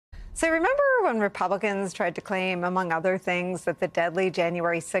So remember when Republicans tried to claim, among other things, that the deadly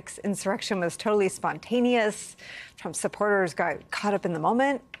January 6th insurrection was totally spontaneous? Trump supporters got caught up in the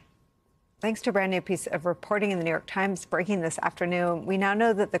moment. Thanks to a brand new piece of reporting in the New York Times breaking this afternoon, we now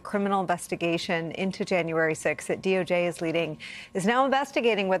know that the criminal investigation into January 6th that DOJ is leading is now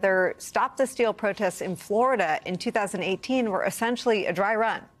investigating whether Stop the Steal protests in Florida in 2018 were essentially a dry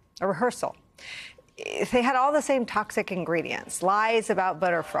run, a rehearsal. They had all the same toxic ingredients: lies about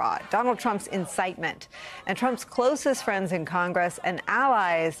voter fraud, Donald Trump's incitement, and Trump's closest friends in Congress and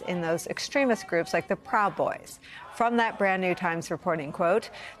allies in those extremist groups like the Proud Boys. From that brand new Times reporting,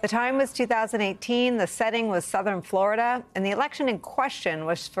 quote, "The time was 2018, the setting was Southern Florida, and the election in question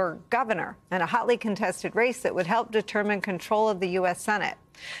was for governor and a hotly contested race that would help determine control of the U.S. Senate.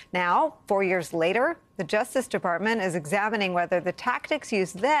 Now, 4 years later, the Justice Department is examining whether the tactics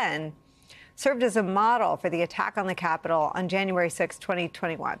used then served as a model for the attack on the Capitol on January 6,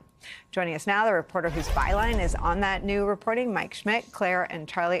 2021. Joining us now, the reporter whose byline is on that new reporting, Mike Schmidt. Claire and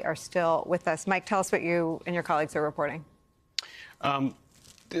Charlie are still with us. Mike, tell us what you and your colleagues are reporting.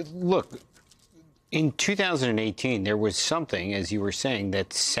 Look, in 2018, there was something, as you were saying,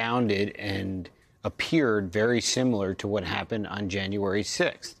 that sounded and appeared very similar to what happened on January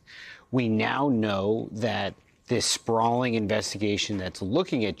 6th. We now know that this sprawling investigation that's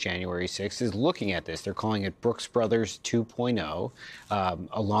looking at January 6th is looking at this. They're calling it Brooks Brothers 2.0,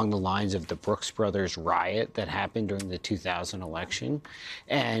 along the lines of the Brooks Brothers riot that happened during the 2000 election.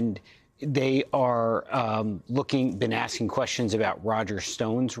 And they are been asking questions about Roger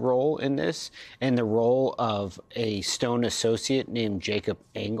Stone's role in this and the role of a Stone associate named Jacob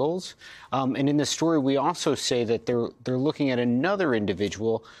Engels. And in the story, we also say that they're looking at another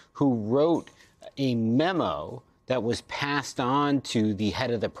individual who wrote a memo that was passed on to the head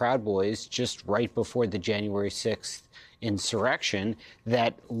of the Proud Boys just right before the January 6th insurrection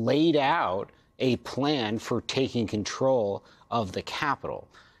that laid out a plan for taking control of the Capitol.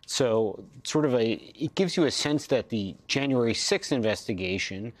 So it gives you a sense that the January 6th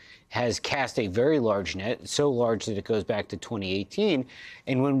investigation has cast a very large net, so large that it goes back to 2018.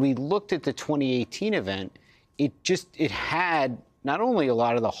 And when we looked at the 2018 event, it had not only a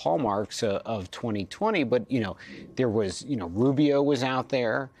lot of the hallmarks of 2020, but, there was, Rubio was out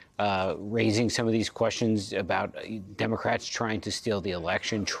there raising some of these questions about Democrats trying to steal the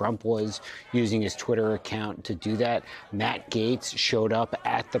election. Trump was using his Twitter account to do that. Matt Gaetz showed up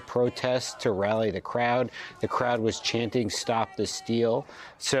at the protest to rally the crowd. The crowd was chanting, "Stop the Steal."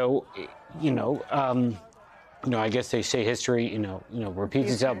 So, I guess they say history,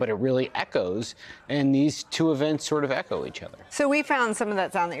 repeats itself, but it really echoes. And these two events sort of echo each other. So we found some of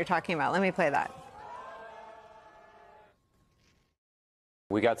that sound that you're talking about. Let me play that.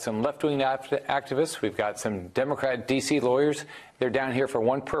 We got some left-wing activists. We've got some Democrat D.C. lawyers. They're down here for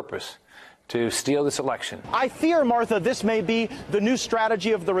one purpose: to steal this election. I fear, Martha, this may be the new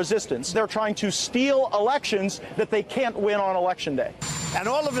strategy of the resistance. They're trying to steal elections that they can't win on Election Day. And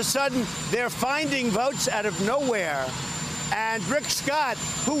all of a sudden, they're finding votes out of nowhere. And Rick Scott,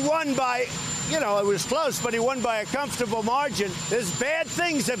 who won by, it was close, but he won by a comfortable margin. There's bad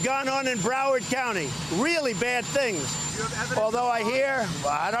things that have gone on in Broward County, really bad things. Although I hear,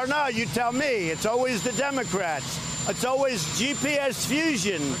 I don't know, you tell me, it's always the Democrats. It's always GPS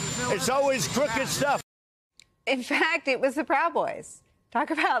fusion. It's always crooked stuff. In fact, it was the Proud Boys. Talk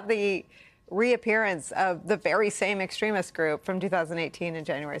about the reappearance of the very same extremist group from 2018 and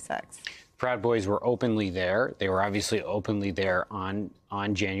January 6th. Proud Boys were openly there. They were obviously openly there on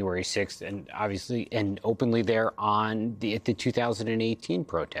January 6th and openly there at the 2018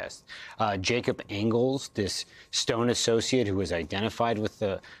 protest. Jacob Engels, this Stone associate who was identified with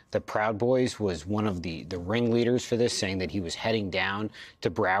the Proud Boys, was one of the ringleaders for this, saying that he was heading down to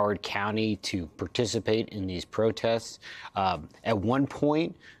Broward County to participate in these protests. At one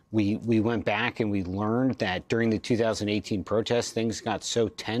point, we went back and we learned that during the 2018 protests, things got so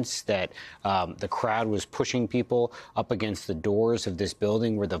tense that the crowd was pushing people up against the doors of this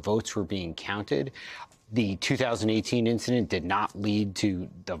building where the votes were being counted. The 2018 incident did not lead to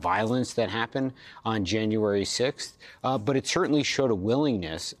the violence that happened on January 6th, but it certainly showed a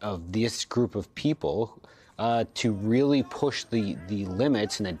willingness of this group of people to really push the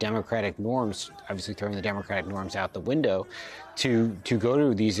limits and the democratic norms, obviously throwing the democratic norms out the window, to go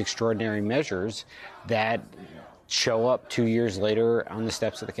to these extraordinary measures that show up 2 years later on the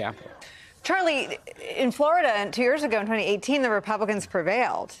steps of the Capitol. Charlie, in Florida 2 years ago in 2018, the Republicans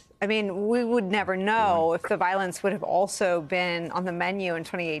prevailed. I mean, we would never know if the violence would have also been on the menu in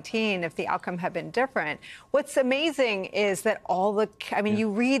 2018 if the outcome had been different. What's amazing is that you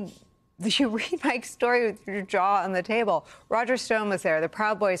read you read Mike's story with your jaw on the table. Roger Stone was there. The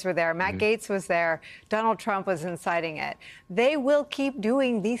Proud Boys were there. Matt Gaetz was there. Donald Trump was inciting it. They will keep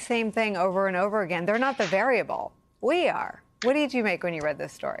doing the same thing over and over again. They're not the variable. We are. What did you make when you read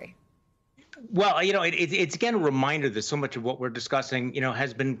this story? Well, it's again a reminder that so much of what we're discussing,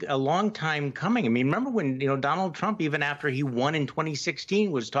 has been a long time coming. I mean, remember when, Donald Trump, even after he won in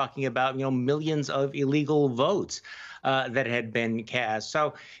 2016, was talking about, millions of illegal votes that had been cast.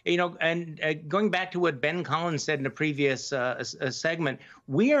 So, going back to what Ben Collins said in a previous segment,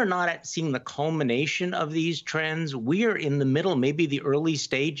 we are not seeing the culmination of these trends. We are in the middle, maybe the early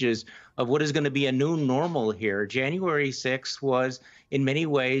stages of what is going to be a new normal here. January 6th was, in many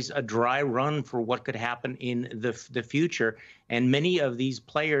ways, a dry run for what could happen in the future. And many of these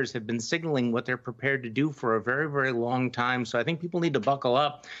players have been signaling what they're prepared to do for a very, very long time. So I think people need to buckle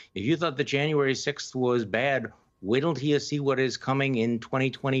up. If you thought that January 6th was bad, wait until you see what is coming in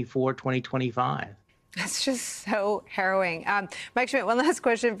 2024, 2025. That's just so harrowing. Mike Schmidt, one last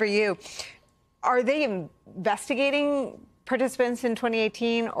question for you. Are they investigating participants in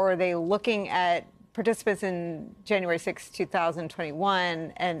 2018, or are they looking at participants in January 6,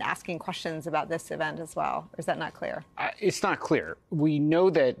 2021 and asking questions about this event as well? Or is that not clear? It's not clear. We know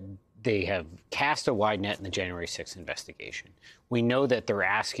that they have cast a wide net in the January 6th investigation. We know that they're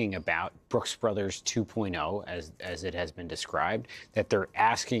asking about Brooks Brothers 2.0, as it has been described, that they're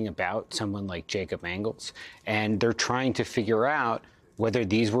asking about someone like Jacob Engels, and they're trying to figure out whether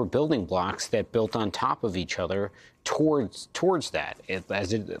these were building blocks that built on top of each other towards that,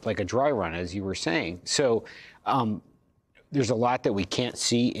 like a dry run, as you were saying. So there's a lot that we can't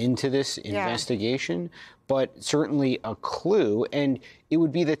see into this investigation, but certainly a clue. And it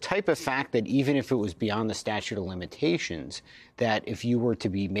would be the type of fact that even if it was beyond the statute of limitations, that if you were to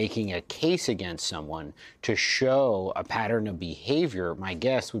be making a case against someone to show a pattern of behavior, my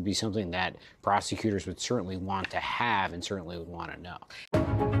guess would be something that prosecutors would certainly want to have and certainly would want to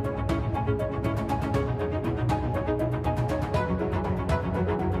know.